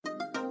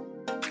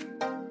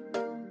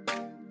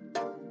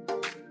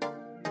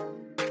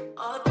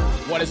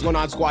What is going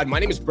on, squad? My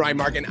name is Brian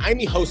Mark, and I'm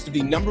the host of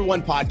the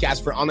 #1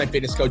 podcast for online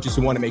fitness coaches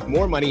who want to make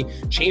more money,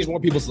 change more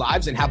people's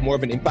lives, and have more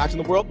of an impact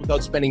in the world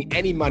without spending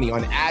any money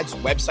on ads,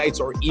 websites,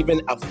 or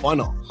even a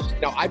funnel.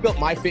 Now, I built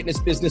my fitness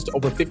business to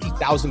over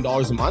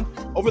 $50,000 a month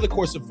over the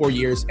course of 4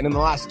 years. And in the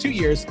last 2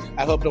 years,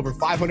 I helped over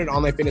 500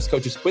 online fitness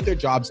coaches quit their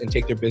jobs and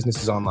take their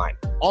businesses online.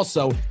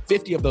 Also,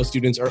 50 of those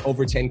students are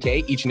over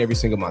 10K each and every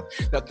single month.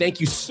 Now, thank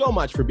you so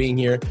much for being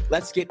here.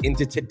 Let's get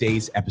into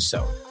today's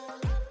episode.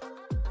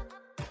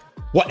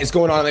 What is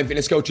going on, online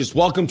fitness coaches?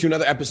 Welcome to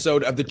another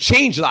episode of the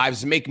Change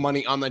Lives, Make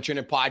Money Online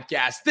Trainer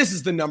podcast. This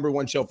is the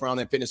 #1 show for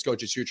online fitness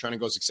coaches who are trying to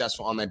go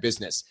successful online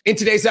business. In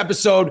today's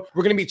episode,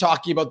 we're going to be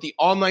talking about the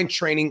online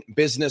training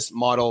business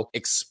model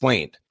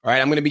explained. All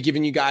right, I'm going to be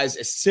giving you guys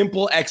a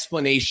simple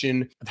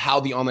explanation of how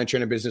the online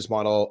trainer business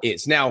model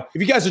is. Now,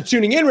 if you guys are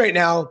tuning in right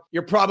now,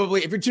 if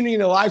you're tuning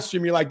in a live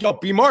stream, you're like, yo,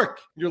 B Mark,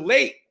 you're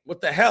late. What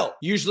the hell?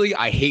 Usually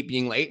I hate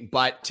being late,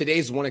 but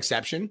today's one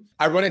exception.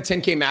 I run a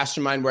 10K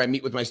mastermind where I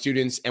meet with my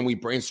students and we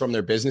brainstorm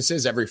their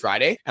businesses every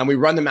Friday. And we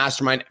run the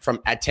mastermind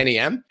at 10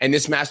 a.m. And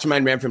this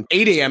mastermind ran from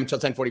 8 a.m. till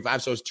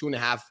 10:45. So it's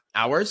 2.5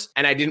 hours.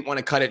 And I didn't want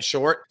to cut it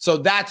short. So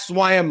that's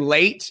why I'm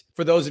late.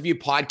 For those of you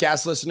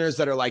podcast listeners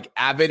that are like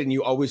avid and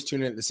you always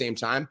tune in at the same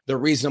time, the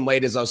reason I'm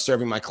late is I was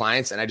serving my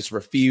clients and I just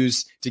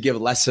refuse to give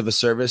less of a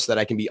service that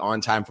I can be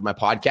on time for my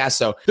podcast.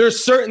 So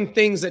there's certain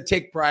things that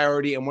take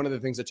priority. And one of the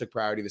things that took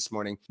priority this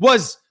morning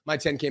was my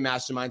 10K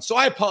mastermind. So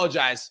I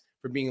apologize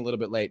for being a little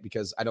bit late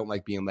because I don't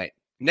like being late.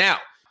 Now,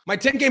 my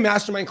 10K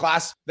mastermind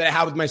class that I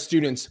have with my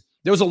students,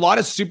 there was a lot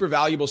of super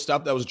valuable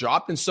stuff that was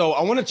dropped. And so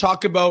I want to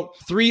talk about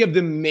 3 of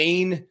the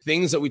main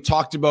things that we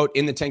talked about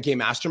in the 10K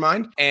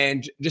mastermind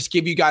and just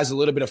give you guys a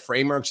little bit of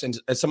frameworks and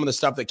some of the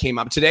stuff that came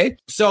up today.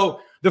 So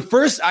the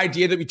first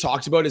idea that we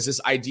talked about is this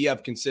idea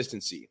of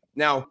consistency.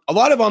 Now, a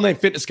lot of online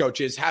fitness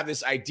coaches have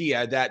this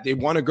idea that they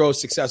want to grow a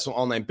successful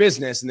online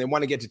business and they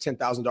want to get to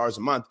 $10,000 a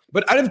month.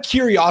 But out of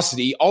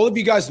curiosity, all of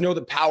you guys know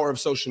the power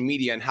of social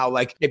media and how,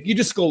 like, if you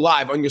just go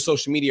live on your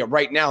social media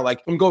right now,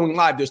 like I'm going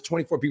live, there's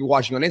 24 people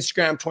watching on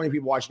Instagram, 20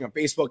 people watching on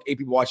Facebook, 8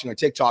 people watching on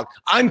TikTok.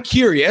 I'm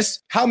curious,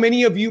 how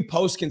many of you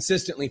post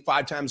consistently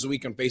 5 times a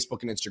week on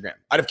Facebook and Instagram?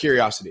 Out of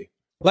curiosity.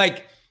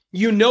 Like,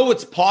 you know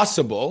it's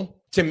possible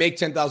to make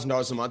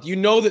 $10,000 a month. You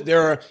know that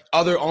there are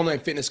other online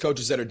fitness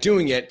coaches that are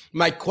doing it.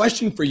 My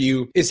question for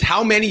you is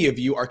how many of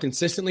you are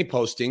consistently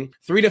posting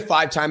 3 to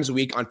 5 times a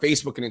week on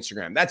Facebook and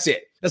Instagram? That's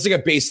it. That's like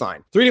a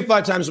baseline. 3 to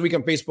 5 times a week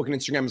on Facebook and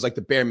Instagram is like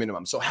the bare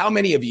minimum. So how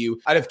many of you,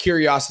 out of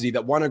curiosity,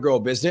 that want to grow a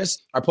business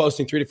are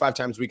posting 3 to 5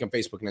 times a week on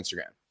Facebook and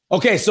Instagram?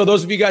 Okay, so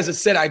those of you guys that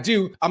said I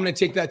do, I'm going to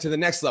take that to the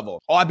next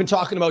level. Oh, I've been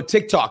talking about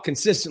TikTok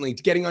consistently,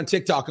 getting on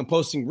TikTok and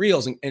posting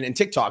Reels and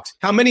TikToks.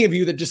 How many of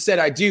you that just said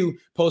I do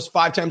post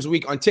 5 times a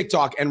week on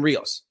TikTok and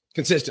Reels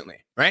consistently,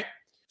 right?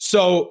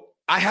 So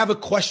I have a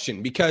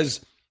question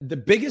because the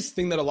biggest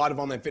thing that a lot of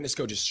online fitness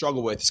coaches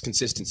struggle with is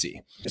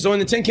consistency. So in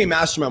the 10K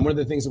mastermind, one of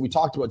the things that we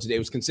talked about today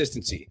was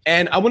consistency.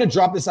 And I want to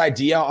drop this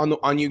idea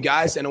on you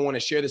guys, and I want to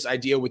share this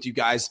idea with you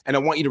guys, and I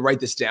want you to write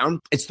this down.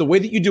 It's the way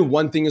that you do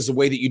one thing is the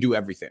way that you do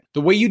everything.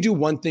 The way you do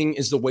one thing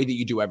is the way that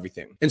you do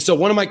everything. And so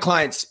one of my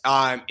clients he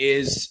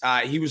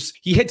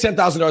hit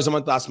 $10,000 a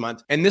month last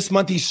month, and this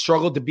month he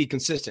struggled to be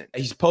consistent.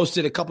 He's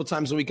posted a couple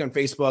times a week on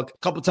Facebook, a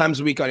couple times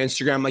a week on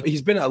Instagram. Like,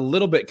 he's been a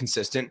little bit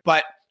consistent,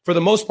 but for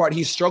the most part,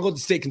 he struggled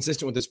to stay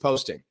consistent with his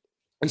posting.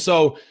 And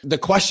so the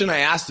question I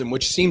asked him,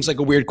 which seems like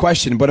a weird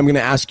question, but I'm going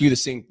to ask you the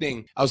same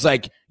thing. I was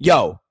like,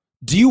 yo,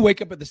 do you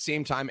wake up at the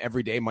same time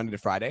every day, Monday to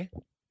Friday?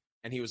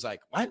 And he was like,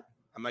 what?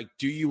 I'm like,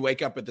 do you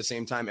wake up at the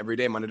same time every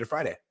day, Monday to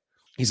Friday?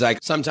 He's like,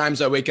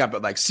 sometimes I wake up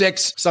at like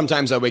 6.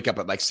 Sometimes I wake up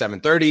at like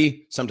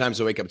 7:30. Sometimes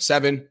I wake up at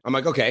 7. I'm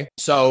like, okay.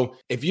 So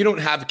if you don't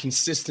have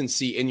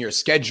consistency in your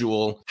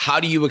schedule, how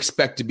do you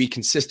expect to be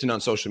consistent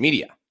on social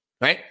media,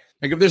 right?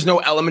 Like, if there's no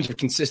element of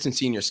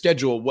consistency in your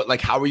schedule,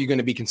 how are you going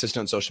to be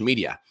consistent on social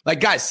media? Like,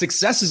 guys,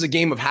 success is a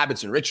game of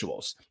habits and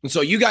rituals. And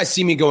so you guys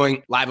see me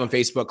going live on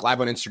Facebook, live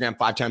on Instagram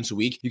 5 times a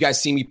week. You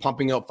guys see me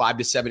pumping out 5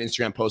 to 7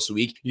 Instagram posts a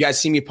week. You guys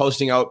see me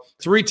posting out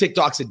 3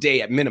 TikToks a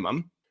day at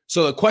minimum.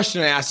 So the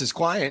question I asked this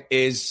client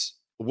is,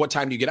 what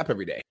time do you get up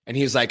every day? And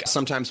he's like,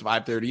 sometimes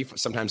 5:30,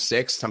 sometimes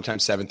 6,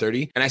 sometimes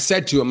 7:30. And I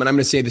said to him, and I'm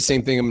going to say the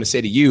same thing I'm going to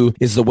say to you,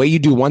 is the way you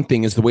do one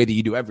thing is the way that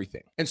you do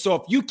everything. And so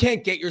if you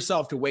can't get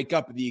yourself to wake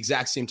up at the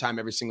exact same time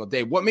every single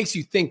day, what makes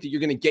you think that you're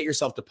going to get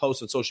yourself to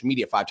post on social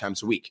media 5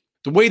 times a week?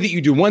 The way that you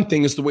do one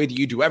thing is the way that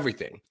you do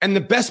everything. And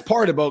the best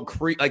part about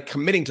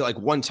committing to like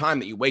one time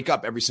that you wake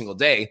up every single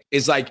day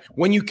is like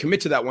when you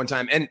commit to that one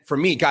time. And for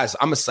me, guys,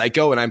 I'm a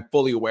psycho and I'm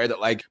fully aware that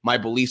like my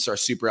beliefs are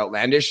super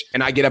outlandish.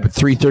 And I get up at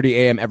 3:30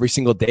 a.m. every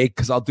single day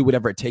because I'll do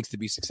whatever it takes to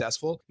be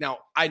successful. Now,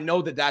 I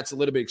know that that's a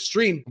little bit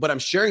extreme, but I'm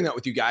sharing that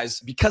with you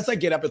guys because I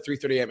get up at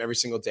 3:30 a.m. every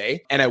single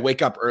day and I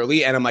wake up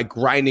early and I'm like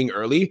grinding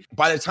early.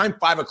 By the time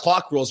 5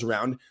 o'clock rolls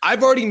around,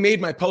 I've already made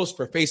my post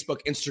for Facebook,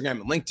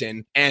 Instagram, and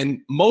LinkedIn.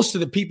 And most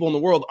of the people in the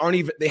world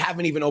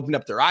haven't even opened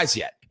up their eyes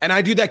yet. And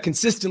I do that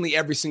consistently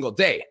every single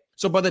day.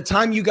 So by the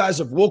time you guys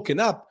have woken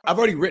up, I've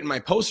already written my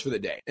post for the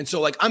day. And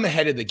so like I'm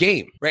ahead of the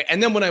game, right?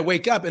 And then when I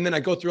wake up and then I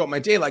go throughout my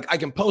day, like I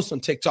can post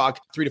on TikTok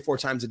 3 to 4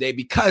 times a day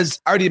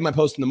because I already did my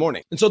post in the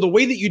morning. And so the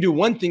way that you do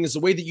one thing is the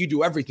way that you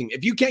do everything.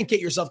 If you can't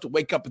get yourself to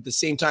wake up at the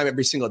same time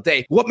every single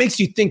day, what makes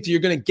you think that you're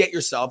going to get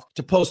yourself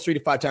to post 3 to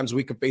 5 times a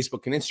week on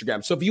Facebook and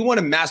Instagram? So if you want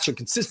to master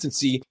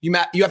consistency, you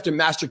have to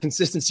master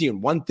consistency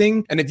in one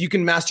thing. And if you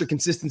can master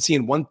consistency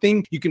in one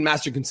thing, you can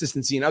master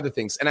consistency in other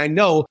things. And I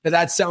know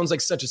that sounds like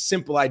such a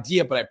simple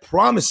idea, but I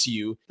promise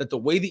you that the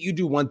way that you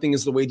do one thing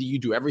is the way that you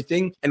do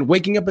everything. And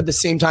waking up at the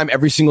same time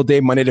every single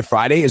day, Monday to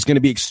Friday, is going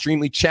to be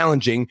extremely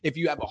challenging if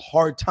you have a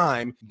hard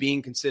time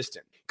being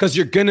consistent, because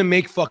you're going to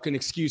make fucking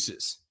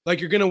excuses. Like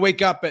you're going to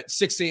wake up at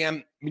 6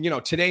 a.m.,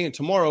 today and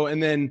tomorrow.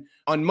 And then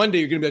on Monday,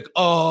 you're going to be like,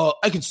 oh,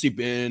 I can sleep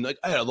in. Like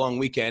I had a long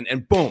weekend,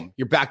 and boom,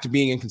 you're back to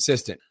being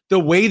inconsistent. The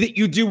way that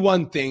you do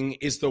one thing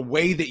is the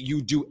way that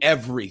you do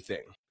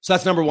everything. So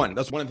that's number one.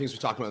 That's one of the things we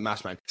talked about in the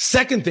mastermind.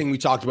 Second thing we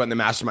talked about in the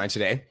mastermind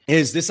today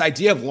is this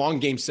idea of long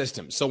game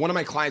systems. So one of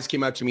my clients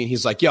came up to me and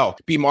he's like, yo,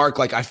 B Mark,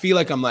 like, I feel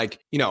like I'm like,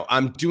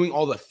 I'm doing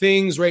all the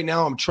things right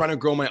now. I'm trying to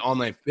grow my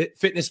online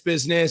fitness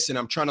business, and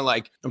I'm trying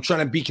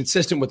to be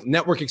consistent with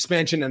network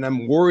expansion. And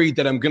I'm worried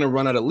that I'm going to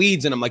run out of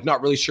leads, and I'm like,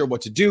 not really sure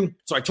what to do.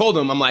 So I told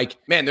him, I'm like,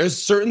 man, there's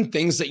certain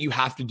things that you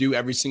have to do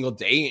every single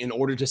day in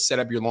order to set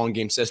up your long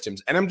game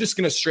systems. And I'm just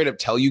going to straight up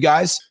tell you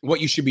guys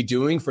what you should be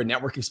doing for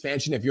network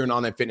expansion if you're an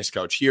online fitness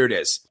coach. Here it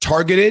is.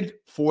 Targeted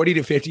 40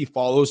 to 50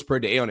 follows per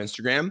day on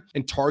Instagram,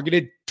 and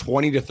targeted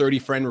 20 to 30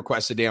 friend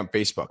requests a day on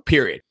Facebook,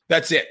 period.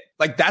 That's it.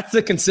 Like that's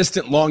the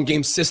consistent long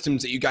game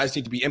systems that you guys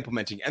need to be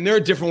implementing. And there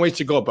are different ways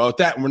to go about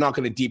that, and we're not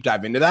going to deep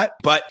dive into that,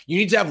 but you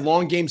need to have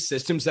long game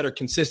systems that are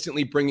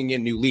consistently bringing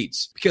in new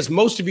leads. Because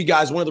most of you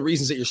guys, one of the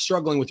reasons that you're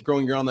struggling with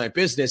growing your online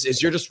business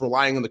is you're just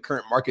relying on the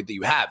current market that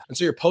you have. And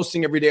so you're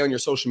posting every day on your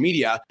social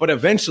media, but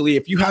eventually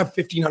if you have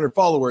 1,500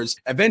 followers,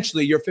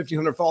 eventually your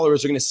 1,500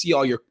 followers are going to see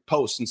all your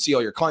posts and see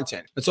all your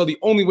content. And so the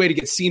only way to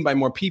get seen by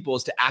more people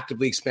is to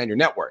actively expand your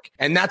network.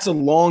 And that's a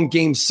long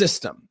game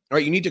system. All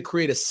right, you need to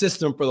create a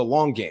system for the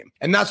long game.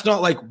 And that's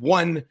not like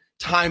one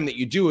time that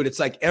you do it. It's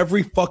like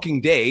every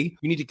fucking day,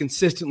 you need to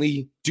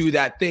consistently do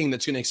that thing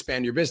that's going to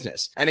expand your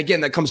business. And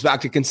again, that comes back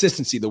to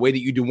consistency. The way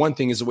that you do one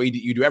thing is the way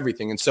that you do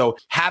everything. And so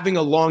having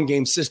a long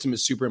game system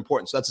is super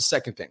important. So that's the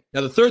second thing. Now,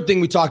 the third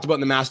thing we talked about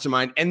in the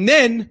mastermind, and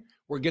then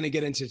we're going to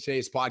get into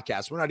today's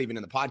podcast. We're not even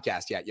in the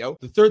podcast yet, yo.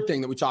 The third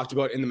thing that we talked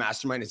about in the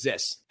mastermind is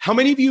this. How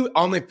many of you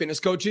online fitness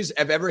coaches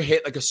have ever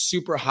hit like a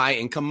super high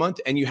income month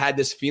and you had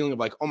this feeling of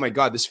like, oh my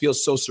God, this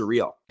feels so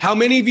surreal? How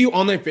many of you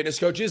online fitness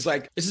coaches,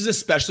 like this is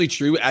especially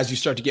true as you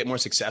start to get more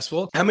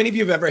successful. How many of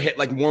you have ever hit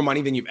like more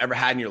money than you've ever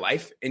had in your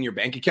life in your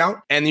bank account?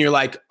 And you're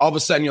like, all of a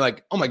sudden you're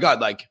like, oh my God,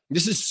 like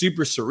this is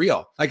super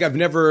surreal. Like I've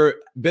never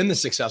been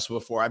this successful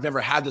before. I've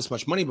never had this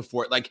much money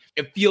before. Like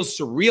it feels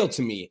surreal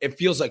to me. It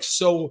feels like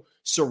so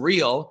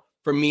surreal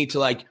for me to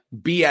like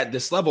be at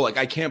this level. Like,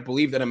 I can't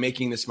believe that I'm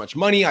making this much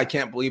money. I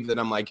can't believe that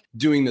I'm like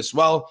doing this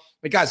well.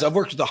 Like guys, I've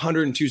worked with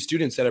 102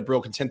 students that have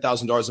broken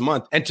 $10,000 a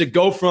month. And to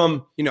go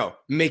from,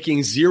 making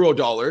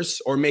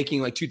 $0 or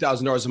making like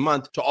 $2,000 a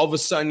month to all of a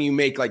sudden you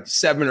make like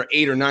 $7,000 or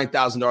 $8,000 or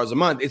 $9,000 a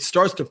month, it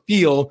starts to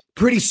feel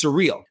pretty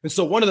surreal. And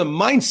so one of the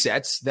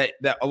mindsets that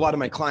a lot of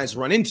my clients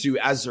run into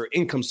as their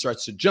income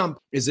starts to jump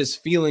is this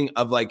feeling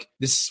of like,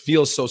 this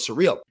feels so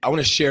surreal. I want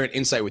to share an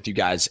insight with you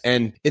guys.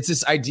 And it's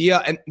this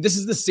idea, and this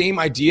is the same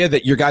idea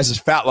that your guys'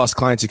 fat loss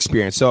clients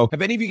experience. So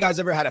have any of you guys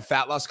ever had a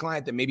fat loss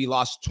client that maybe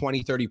lost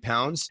 20, 30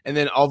 pounds? And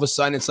then all of a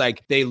sudden it's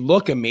like, they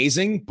look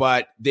amazing,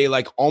 but they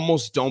like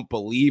almost don't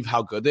believe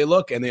how good they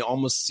look. And they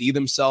almost see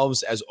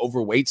themselves as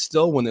overweight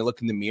still when they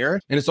look in the mirror.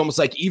 And it's almost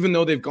like, even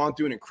though they've gone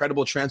through an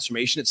incredible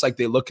transformation, it's like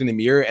they look in the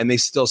mirror and they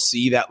still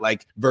see that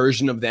like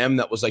version of them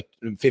that was like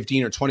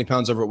 15 or 20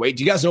 pounds overweight.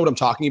 Do you guys know what I'm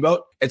talking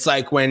about? It's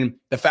like when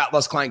the fat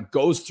loss client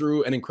goes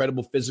through an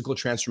incredible physical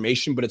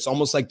transformation, but it's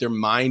almost like their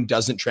mind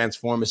doesn't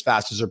transform as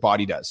fast as their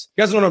body does.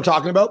 You guys know what I'm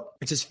talking about?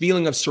 It's this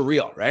feeling of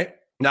surreal, right?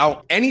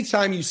 Now,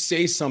 anytime you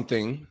say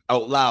something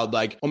out loud,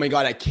 like, oh my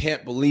God, I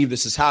can't believe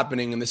this is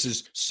happening. And this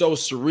is so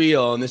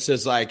surreal. And this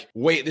is like,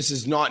 wait, this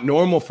is not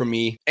normal for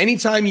me.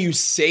 Anytime you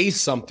say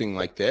something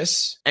like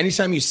this,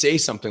 anytime you say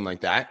something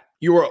like that,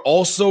 you are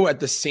also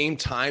at the same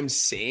time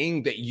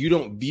saying that you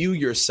don't view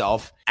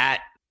yourself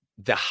at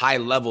the high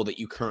level that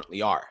you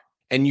currently are.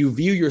 And you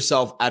view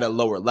yourself at a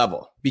lower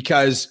level,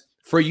 because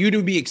for you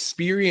to be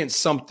experience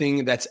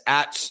something that's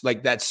that's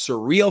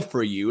surreal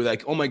for you,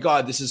 like, oh my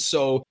God, this is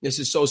so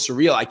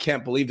surreal. I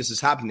can't believe this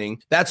is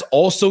happening. That's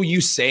also you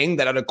saying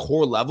that at a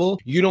core level,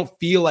 you don't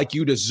feel like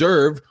you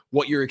deserve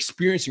what you're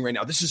experiencing right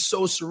now. This is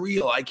so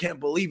surreal. I can't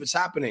believe it's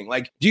happening.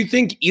 Like, do you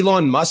think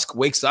Elon Musk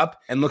wakes up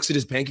and looks at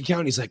his bank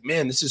account and he's like,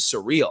 man, this is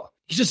surreal?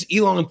 He's just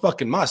Elon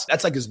fucking Musk.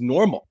 That's like his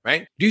normal,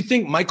 right? Do you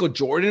think Michael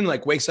Jordan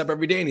like wakes up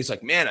every day and he's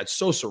like, man, it's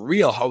so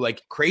surreal how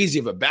like crazy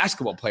of a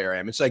basketball player I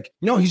am? It's like,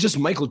 no, he's just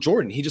Michael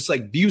Jordan. He just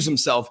like views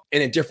himself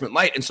in a different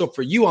light. And so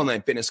for you,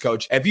 online fitness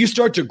coach, if you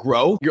start to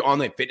grow your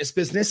online fitness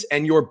business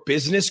and your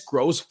business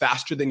grows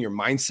faster than your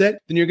mindset,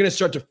 then you're going to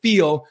start to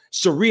feel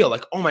surreal.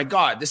 Like, oh my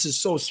God, this is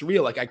so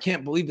surreal. Like,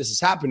 can't believe this is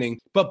happening.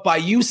 But by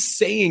you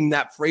saying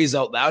that phrase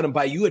out loud and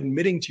by you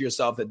admitting to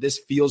yourself that this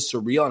feels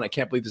surreal and I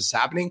can't believe this is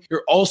happening,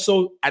 you're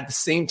also at the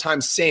same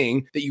time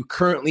saying that you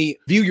currently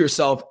view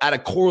yourself at a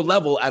core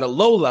level, at a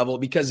low level,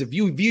 because if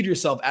you viewed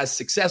yourself as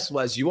successful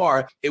as you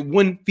are, it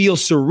wouldn't feel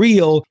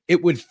surreal.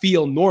 It would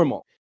feel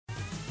normal.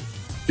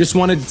 Just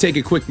wanted to take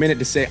a quick minute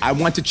to say, I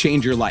want to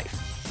change your life.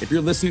 If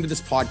you're listening to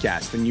this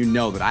podcast, then you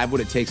know that I have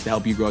what it takes to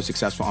help you grow a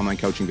successful online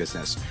coaching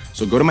business.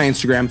 So go to my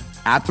Instagram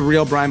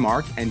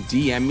 @TheRealBrianMark and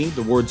DM me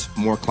the words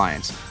more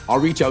clients. I'll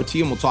reach out to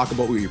you and we'll talk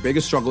about what your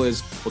biggest struggle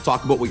is. We'll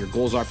talk about what your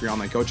goals are for your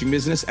online coaching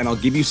business, and I'll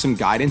give you some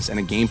guidance and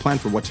a game plan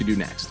for what to do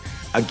next.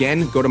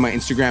 Again, go to my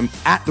Instagram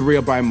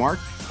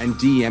 @TheRealBrianMark and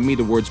DM me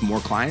the words more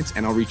clients,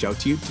 and I'll reach out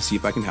to you to see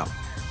if I can help.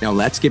 Now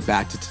let's get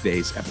back to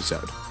today's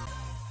episode.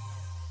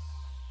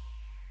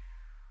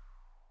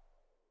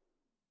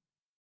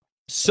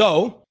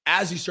 So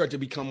as you start to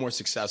become more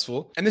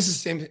successful, and this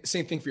is the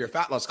same thing for your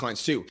fat loss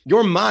clients too,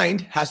 your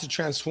mind has to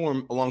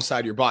transform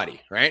alongside your body,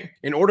 right?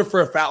 In order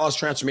for a fat loss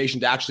transformation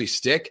to actually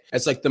stick,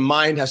 it's like the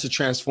mind has to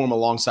transform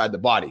alongside the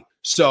body.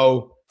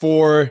 So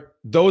for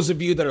those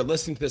of you that are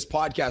listening to this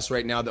podcast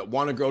right now that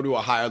want to grow to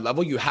a higher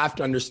level, you have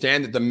to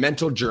understand that the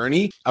mental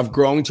journey of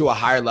growing to a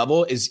higher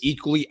level is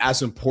equally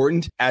as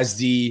important as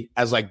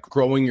like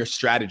growing your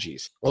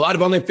strategies. A lot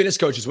of online fitness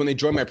coaches, when they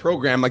join my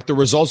program, like the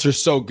results are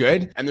so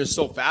good and they're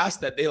so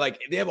fast that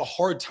they have a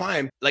hard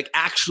time like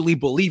actually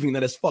believing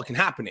that it's fucking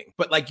happening.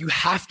 But like you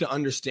have to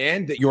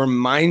understand that your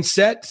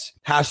mindset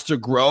has to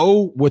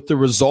grow with the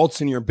results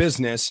in your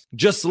business.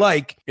 Just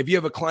like if you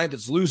have a client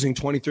that's losing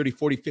 20, 30,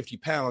 40, 50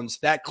 pounds,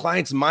 that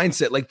client's mindset,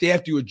 like they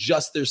have to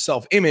adjust their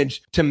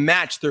self-image to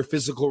match their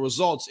physical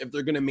results if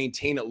they're going to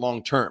maintain it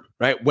long-term,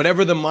 right?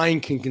 Whatever the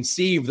mind can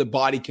conceive, the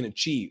body can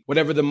achieve.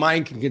 Whatever the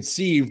mind can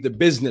conceive, the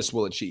business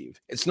will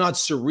achieve. It's not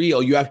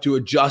surreal. You have to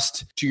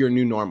adjust to your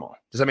new normal.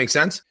 Does that make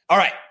sense? All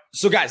right.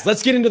 So guys,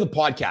 let's get into the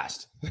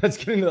podcast.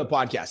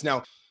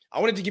 Now, I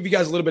wanted to give you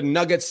guys a little bit of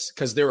nuggets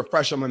because they were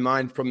fresh on my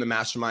mind from the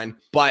mastermind,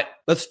 but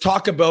let's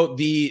talk about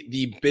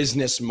the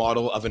business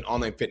model of an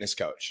online fitness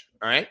coach.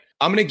 All right.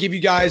 I'm going to give you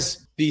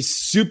guys the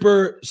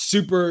super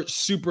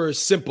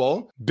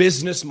simple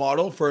business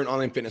model for an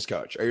online fitness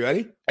coach. Are you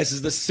ready? This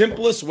is the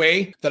simplest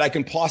way that I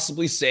can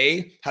possibly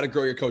say how to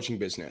grow your coaching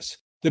business.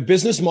 The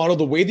business model,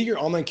 the way that your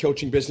online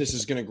coaching business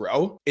is going to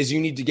grow is you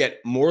need to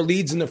get more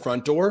leads in the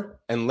front door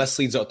and less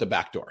leads out the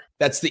back door.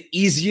 That's the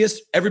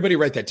easiest. Everybody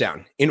write that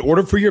down. In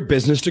order for your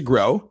business to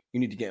grow, you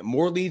need to get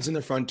more leads in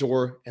the front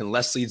door and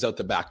less leads out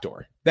the back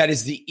door. That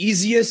is the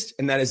easiest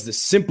and that is the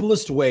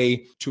simplest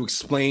way to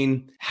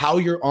explain how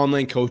your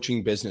online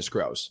coaching business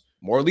grows.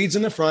 More leads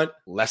in the front,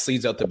 less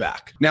leads out the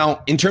back.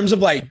 Now, in terms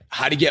of like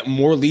how to get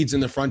more leads in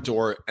the front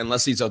door and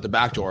less leads out the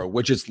back door,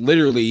 which is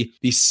literally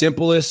the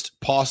simplest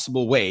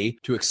possible way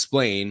to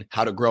explain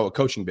how to grow a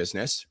coaching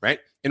business, right?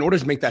 In order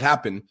to make that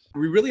happen,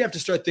 we really have to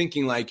start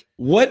thinking like,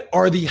 what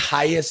are the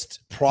highest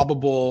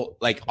probable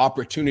like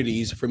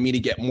opportunities for me to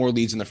get more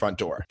leads in the front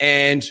door?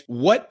 And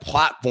what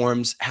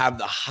platforms have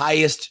the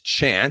highest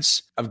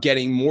chance of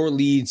getting more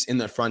leads in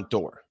the front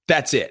door?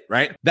 That's it,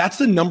 right? That's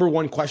the number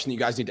one question you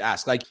guys need to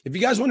ask. Like, if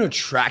you guys want to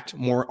attract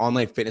more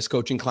online fitness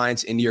coaching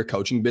clients into your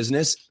coaching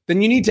business,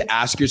 then you need to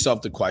ask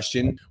yourself the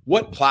question,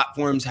 what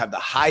platforms have the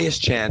highest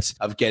chance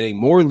of getting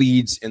more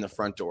leads in the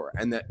front door?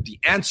 And the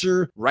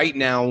answer right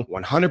now,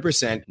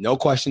 100%, no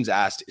questions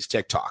asked, is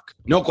TikTok.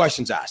 No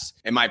questions asked.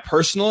 In my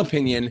personal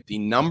opinion, the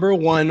number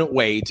one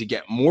way to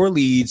get more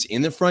leads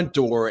in the front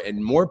door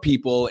and more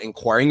people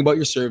inquiring about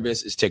your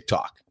service is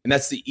TikTok. And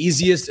that's the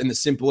easiest and the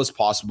simplest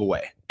possible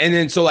way. And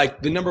then, so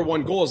like the number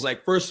one goal is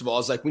like, first of all,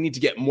 is like, we need to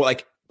get more,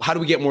 like, how do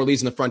we get more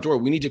leads in the front door?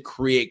 We need to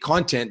create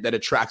content that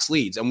attracts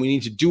leads, and we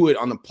need to do it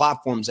on the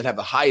platforms that have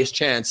the highest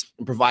chance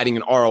in providing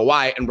an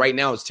ROI. And right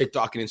now it's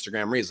TikTok and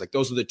Instagram Reels. Like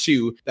those are the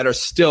two that are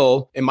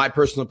still, in my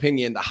personal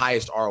opinion, the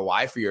highest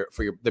ROI for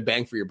the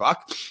bang for your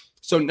buck.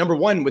 So number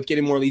one, with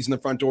getting more leads in the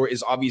front door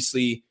is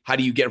obviously how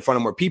do you get in front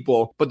of more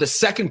people? But the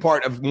second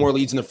part of more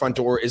leads in the front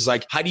door is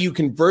like, how do you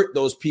convert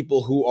those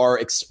people who are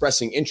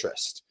expressing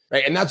interest?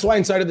 Right. And that's why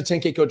inside of the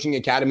 10K Coaching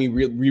Academy,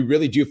 we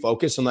really do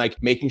focus on like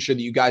making sure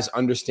that you guys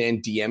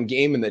understand DM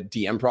game and the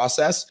DM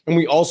process. And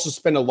we also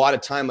spend a lot of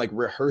time like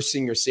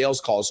rehearsing your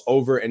sales calls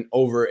over and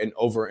over and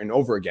over and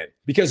over again.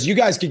 Because you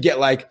guys could get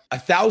like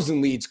 1,000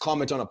 leads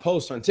comment on a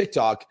post on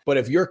TikTok. But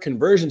if your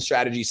conversion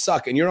strategies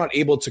suck and you're not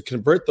able to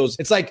convert those,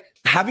 it's like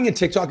having a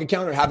TikTok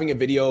account or having a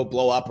video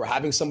blow up or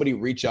having somebody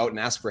reach out and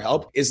ask for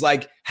help is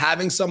like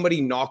having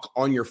somebody knock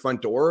on your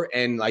front door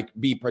and like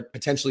be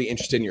potentially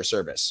interested in your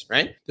service,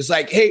 right? It's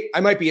like, hey, I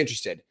might be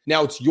interested.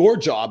 Now it's your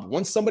job.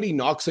 Once somebody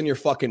knocks on your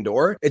fucking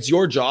door, it's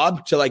your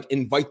job to like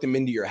invite them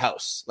into your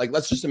house. Like,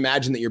 let's just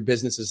imagine that your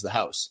business is the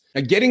house.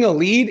 Now, getting a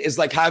lead is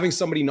like having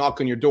somebody knock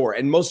on your door.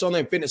 And most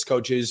online fitness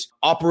coaches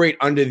operate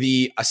under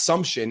the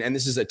assumption, and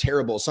this is a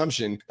terrible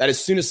assumption, that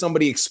as soon as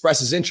somebody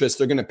expresses interest,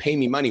 they're going to pay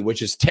me money,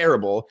 which is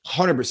terrible.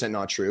 100%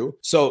 not true.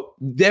 So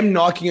them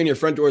knocking on your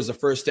front door is the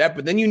first step,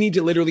 but then you need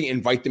to literally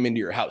invite them into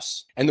your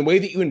house. And the way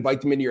that you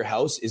invite them into your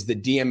house is the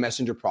DM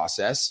messenger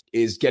process,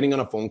 is getting on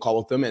a phone call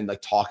with them and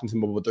like talking to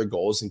them about about their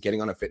goals and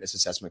getting on a fitness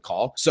assessment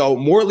call. So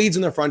more leads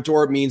in the front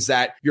door means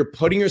that you're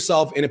putting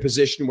yourself in a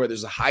position where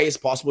there's the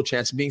highest possible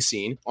chance of being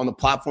seen on the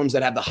platforms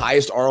that have the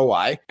highest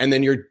ROI. And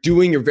then you're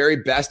doing your very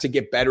best to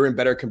get better and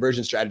better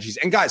conversion strategies.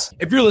 And guys,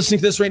 if you're listening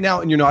to this right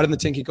now and you're not in the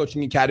 10K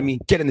Coaching Academy,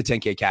 get in the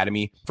 10K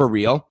Academy for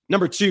real.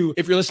 Number two,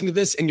 if you're listening to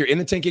this and you're in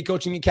the 10K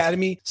Coaching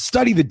Academy,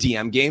 study the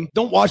DM game.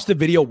 Don't watch the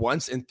video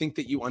once and think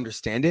that you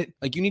understand it.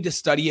 Like, you need to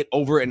study it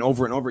over and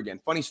over and over again.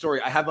 Funny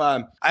story. I have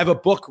a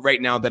book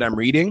right now that I'm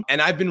reading,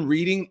 and I've been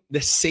reading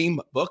the same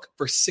book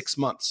for 6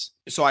 months.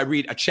 So I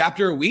read a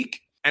chapter a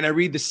week, and I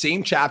read the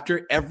same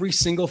chapter every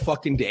single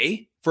fucking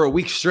day for a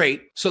week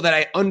straight so that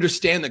I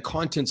understand the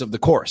contents of the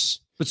course.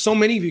 But so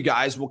many of you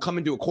guys will come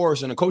into a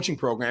course and a coaching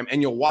program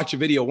and you'll watch a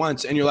video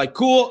once and you're like,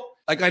 cool,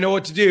 like I know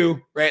what to do,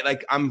 right?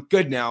 Like I'm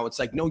good now. It's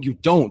like, no, you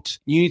don't.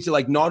 You need to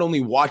like not only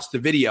watch the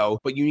video,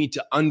 but you need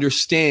to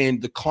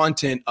understand the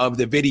content of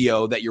the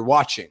video that you're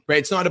watching, right?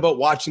 It's not about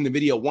watching the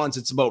video once.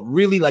 It's about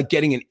really like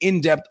getting an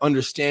in-depth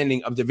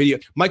understanding of the video.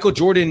 Michael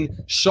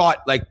Jordan shot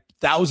like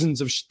thousands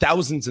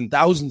and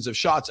thousands of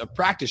shots of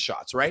practice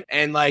shots, right?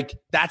 And like,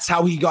 that's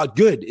how he got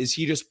good, is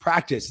he just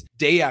practiced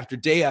day after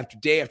day after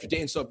day after day.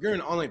 And so if you're an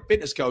online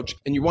fitness coach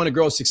and you want to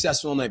grow a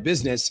successful online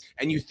business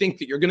and you think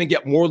that you're going to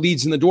get more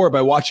leads in the door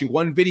by watching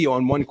one video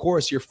on one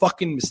course, you're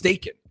fucking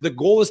mistaken. The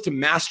goal is to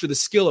master the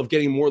skill of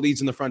getting more leads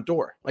in the front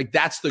door. Like,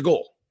 that's the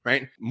goal,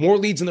 right? More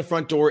leads in the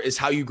front door is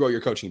how you grow your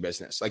coaching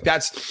business. Like,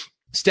 that's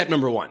step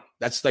number one.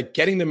 That's like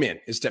getting them in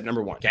is step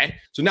number one. Okay.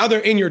 So now they're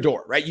in your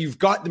door, right? You've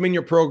got them in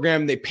your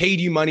program. They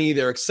paid you money.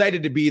 They're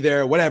excited to be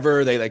there,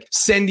 whatever. They like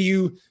send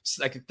you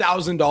like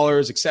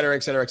 $1,000, et cetera,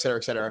 et cetera, et cetera,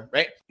 et cetera.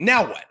 Right.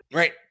 Now what?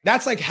 Right.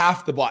 That's like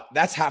half the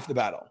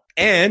battle.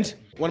 And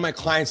one of my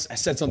clients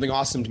said something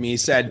awesome to me. He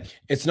said,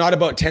 it's not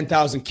about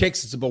 10,000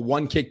 kicks. It's about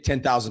one kick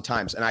 10,000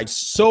 times. And I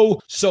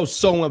so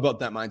about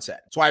that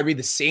mindset. That's why I read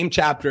the same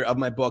chapter of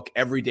my book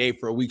every day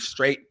for a week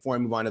straight before I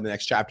move on to the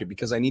next chapter,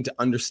 because I need to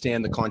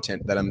understand the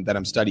content that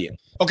I'm studying.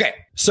 Okay.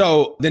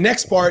 So the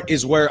next part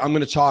is where I'm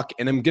going to talk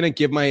and I'm going to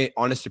give my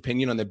honest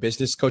opinion on the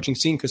business coaching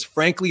scene. Because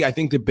frankly, I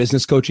think the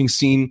business coaching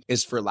scene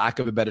is, for lack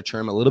of a better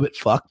term, a little bit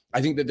fucked.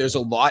 I think that there's a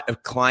lot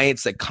of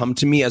clients that come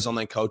to me as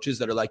online coaches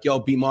that are like, yo,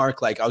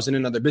 B-Mark, like I was in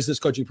another business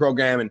coaching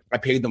program and I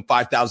paid them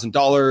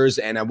 $5,000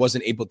 and I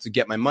wasn't able to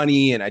get my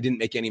money and I didn't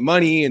make any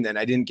money and then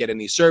I didn't get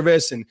any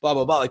service and blah,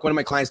 blah, blah. Like one of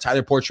my clients,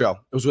 Tyler Portrell,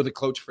 was with a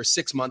coach for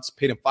 6 months,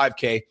 paid him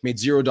 $5K, made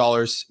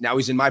 $0. Now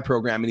he's in my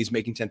program and he's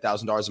making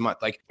 $10,000 a month.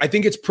 Like, I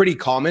think it's pretty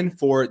common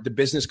for the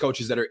business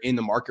coaches that are in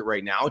the market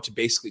right now to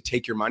basically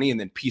take your money and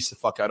then piece the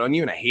fuck out on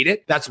you. And I hate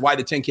it. That's why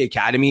the 10K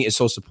Academy is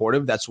so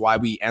supportive. That's why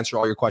we answer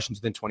all your questions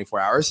within 24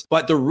 hours.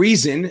 But the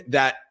reason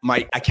that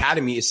my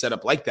academy is set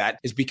up like that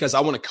is because I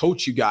want to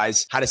coach you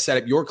guys how to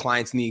set up your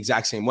clients in the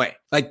exact same way.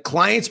 Like,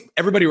 clients,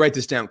 everybody write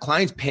this down.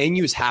 Clients paying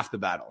you is half the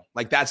battle.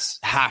 Like, that's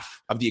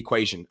half of the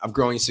equation of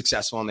growing a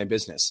successful online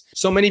business.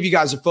 So many of you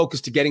guys are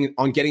focused to getting the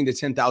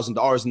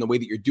 $10,000. And the way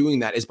that you're doing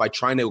that is by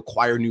trying to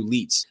acquire new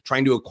leads,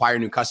 trying to acquire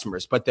new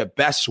customers. But the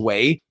best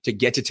way to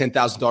get to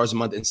 $10,000 a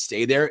month and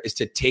stay there is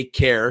to take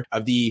care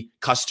of the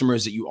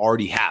customers that you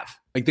already have.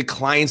 Like the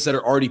clients that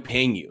are already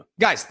paying you.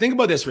 Guys, think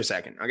about this for a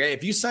second, okay?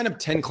 If you sign up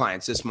 10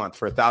 clients this month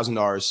for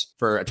 $1,000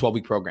 for a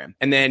 12-week program,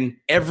 and then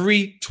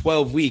every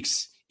 12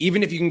 weeks,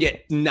 even if you can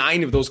get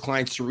 9 of those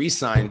clients to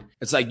re-sign,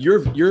 it's like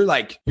you're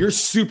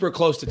super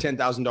close to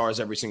 $10,000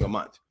 every single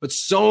month. But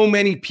so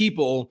many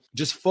people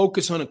just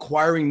focus on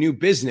acquiring new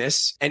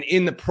business and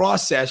in the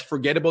process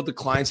forget about the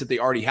clients that they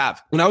already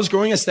have. When I was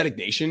growing Aesthetic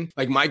Nation,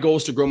 like my goal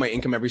is to grow my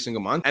income every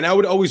single month, and I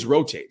would always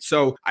rotate.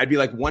 So I'd be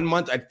like, 1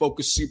 month I'd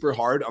focus super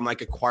hard on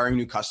like acquiring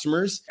new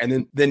customers, and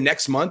then the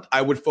next month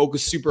I would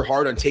focus super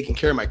hard on taking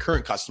care of my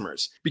current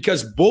customers,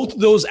 because both of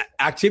those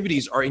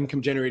activities are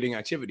income generating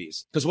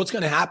activities. Because what's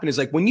going to happen is,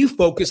 like, when you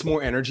focus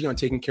more energy on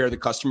taking care of the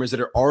customers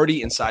that are already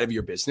inside of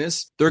your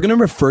business, they're going to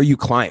refer you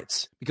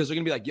clients, because they're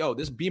going to be like, yo,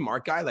 this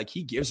B-Mark guy, like,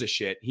 he gives a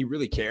shit. He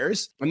really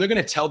cares. And they're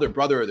going to tell their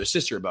brother or their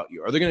sister about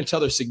you, or they're going to tell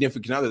their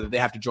significant other that they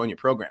have to join your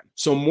program.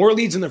 So more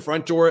leads in the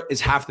front door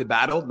is half the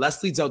battle.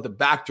 Less leads out the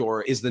back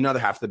door is another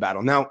half the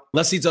battle. Now,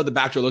 less leads out the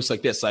back door looks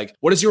like this. Like,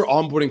 what does your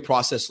onboarding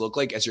process look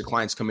like as your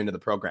clients come into the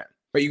program?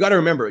 But you got to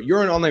remember,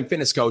 you're an online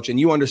fitness coach and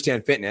you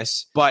understand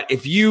fitness. But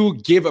if you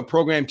give a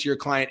program to your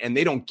client and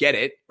they don't get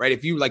it, right?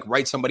 If you like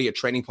write somebody a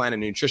training plan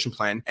and a nutrition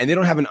plan and they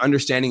don't have an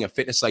understanding of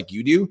fitness like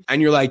you do,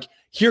 and you're like,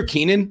 here,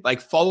 Keenan,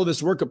 like, follow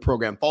this workout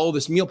program, follow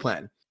this meal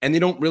plan, and they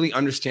don't really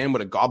understand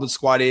what a goblet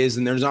squat is,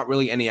 and there's not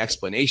really any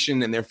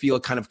explanation, and they feel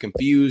kind of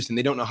confused, and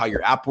they don't know how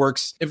your app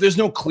works. If there's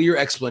no clear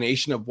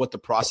explanation of what the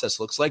process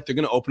looks like, they're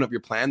going to open up your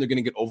plan, they're going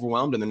to get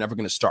overwhelmed, and they're never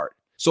going to start.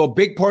 So a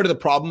big part of the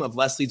problem of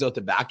less leads out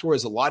the back door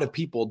is a lot of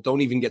people don't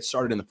even get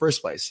started in the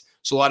first place.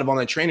 So a lot of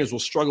online trainers will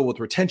struggle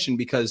with retention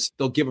because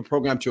they'll give a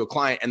program to a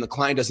client and the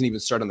client doesn't even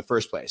start in the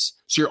first place.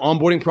 So your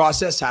onboarding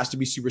process has to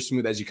be super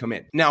smooth as you come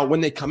in. Now, when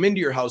they come into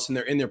your house and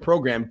they're in their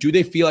program, do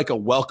they feel like a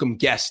welcome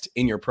guest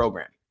in your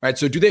program? right?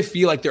 So do they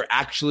feel like they're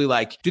actually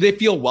do they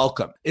feel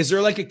welcome? Is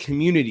there like a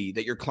community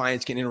that your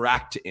clients can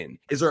interact in?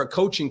 Is there a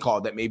coaching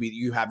call that maybe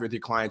you have with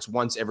your clients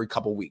once every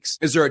couple of weeks?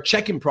 Is there a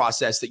check-in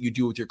process that you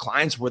do with your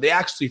clients where they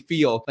actually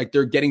feel like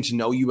they're getting to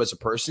know you as a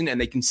person and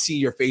they can see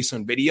your face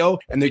on video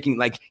and they can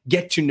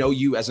get to know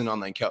you as an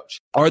online coach?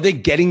 Are they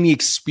getting the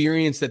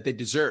experience that they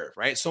deserve,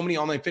 right? So many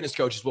online fitness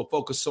coaches will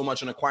focus so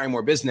much on acquiring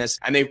more business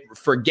and they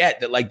forget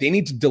that they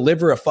need to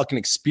deliver a fucking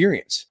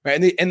experience,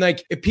 right? And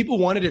if people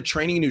wanted a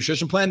training and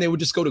nutrition plan, they would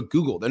just go to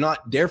Google. They're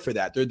not there for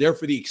that. They're there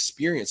for the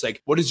experience.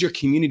 What does your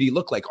community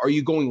look like? Are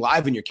you going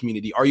live in your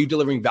community? Are you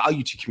delivering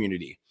value to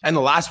community? And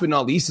the last but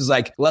not least is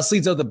less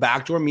leads out the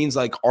back door means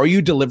are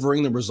you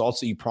delivering the results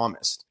that you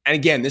promised? And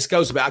again, this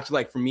goes back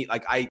to for me,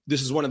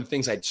 this is one of the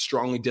things I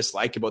strongly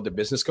dislike about the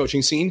business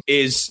coaching scene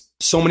is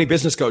so many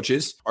business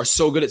coaches are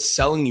so good at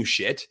selling you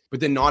shit, but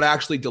then not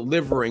actually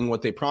delivering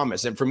what they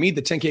promise. And for me,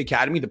 the 10K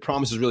Academy, the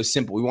promise is really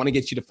simple. We want to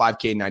get you to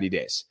 5K in 90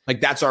 days.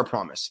 That's our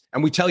promise.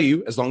 And we tell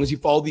you, as long as you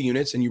follow the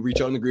units and you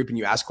reach out in the group and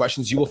you ask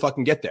questions, you will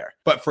fucking get there.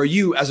 But for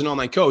you as an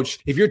online coach,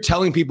 if you're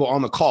telling people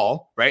on the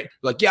call, right?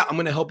 Yeah, I'm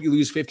going to help you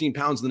lose 15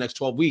 pounds in the next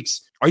 12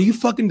 weeks. Are you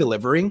fucking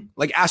delivering?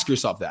 Ask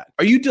yourself that.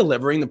 Are you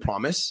delivering the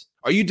promise?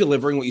 Are you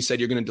delivering what you said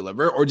you're going to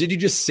deliver? Or did you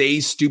just say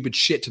stupid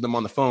shit to them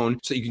on the phone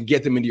so you can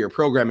get them into your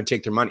program and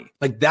take their money?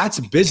 That's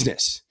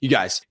business, you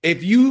guys.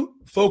 If you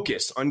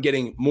focus on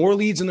getting more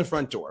leads in the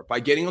front door by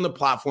getting on the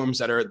platforms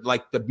that are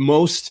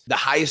the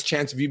highest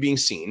chance of you being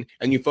seen,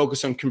 and you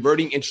focus on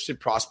converting interested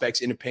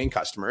prospects into paying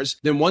customers,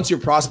 then once your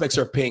prospects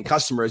are paying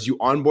customers, you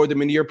onboard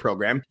them into your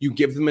program, you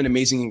give them an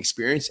amazing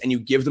experience, and you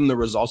give them the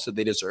results that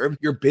they deserve,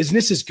 your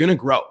business is going to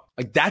grow.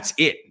 That's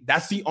it.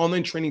 That's the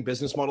online training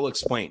business model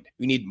explained.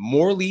 You need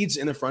more leads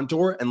in the front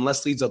door and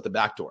less leads out the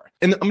back door.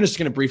 And I'm just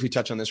going to briefly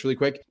touch on this really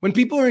quick. When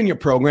people are in your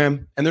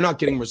program and they're not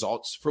getting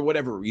results for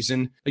whatever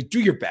reason,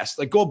 do your best,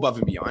 go above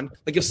and beyond.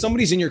 If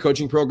somebody's in your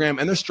coaching program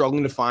and they're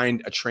struggling to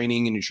find a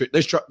training and nutrition,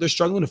 they're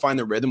struggling to find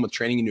their rhythm with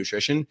training and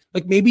nutrition,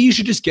 maybe you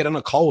should just get on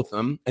a call with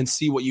them and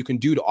see what you can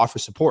do to offer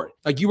support.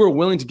 You were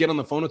willing to get on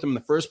the phone with them in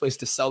the first place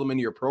to sell them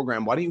into your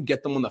program. Why don't you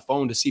get them on the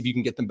phone to see if you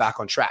can get them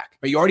back on track?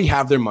 You already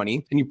have their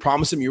money and you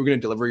promised them you were going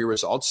to deliver your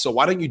results. So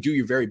why don't you do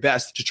your very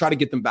best to try to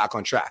get them back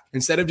on track?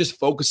 Instead of just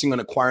focusing on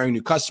acquiring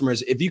new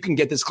customers, if you can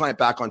get this client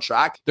back on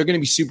track, they're going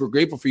to be super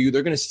grateful for you.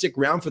 They're going to stick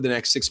around for the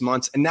next 6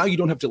 months. And now you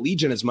don't have to lead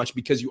gen as much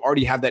because you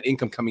already have that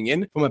income coming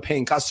in from a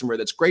paying customer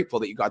that's grateful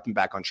that you got them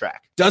back on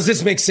track. Does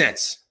this make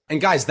sense? And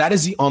guys, that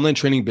is the online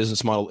training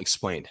business model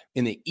explained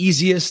in the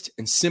easiest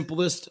and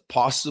simplest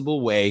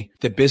possible way.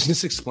 The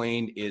business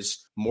explained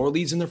is more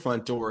leads in the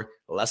front door,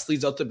 less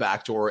leads out the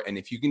back door. And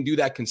if you can do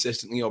that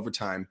consistently over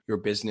time, your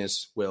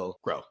business will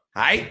grow. All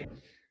right.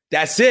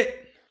 That's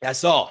it.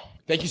 That's all.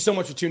 Thank you so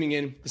much for tuning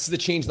in. This is the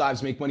Change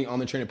Lives, Make Money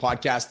Online Training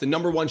Podcast, the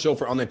 #1 show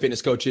for online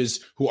fitness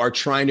coaches who are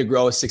trying to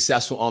grow a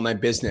successful online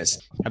business.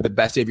 Have the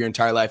best day of your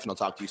entire life, and I'll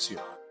talk to you soon.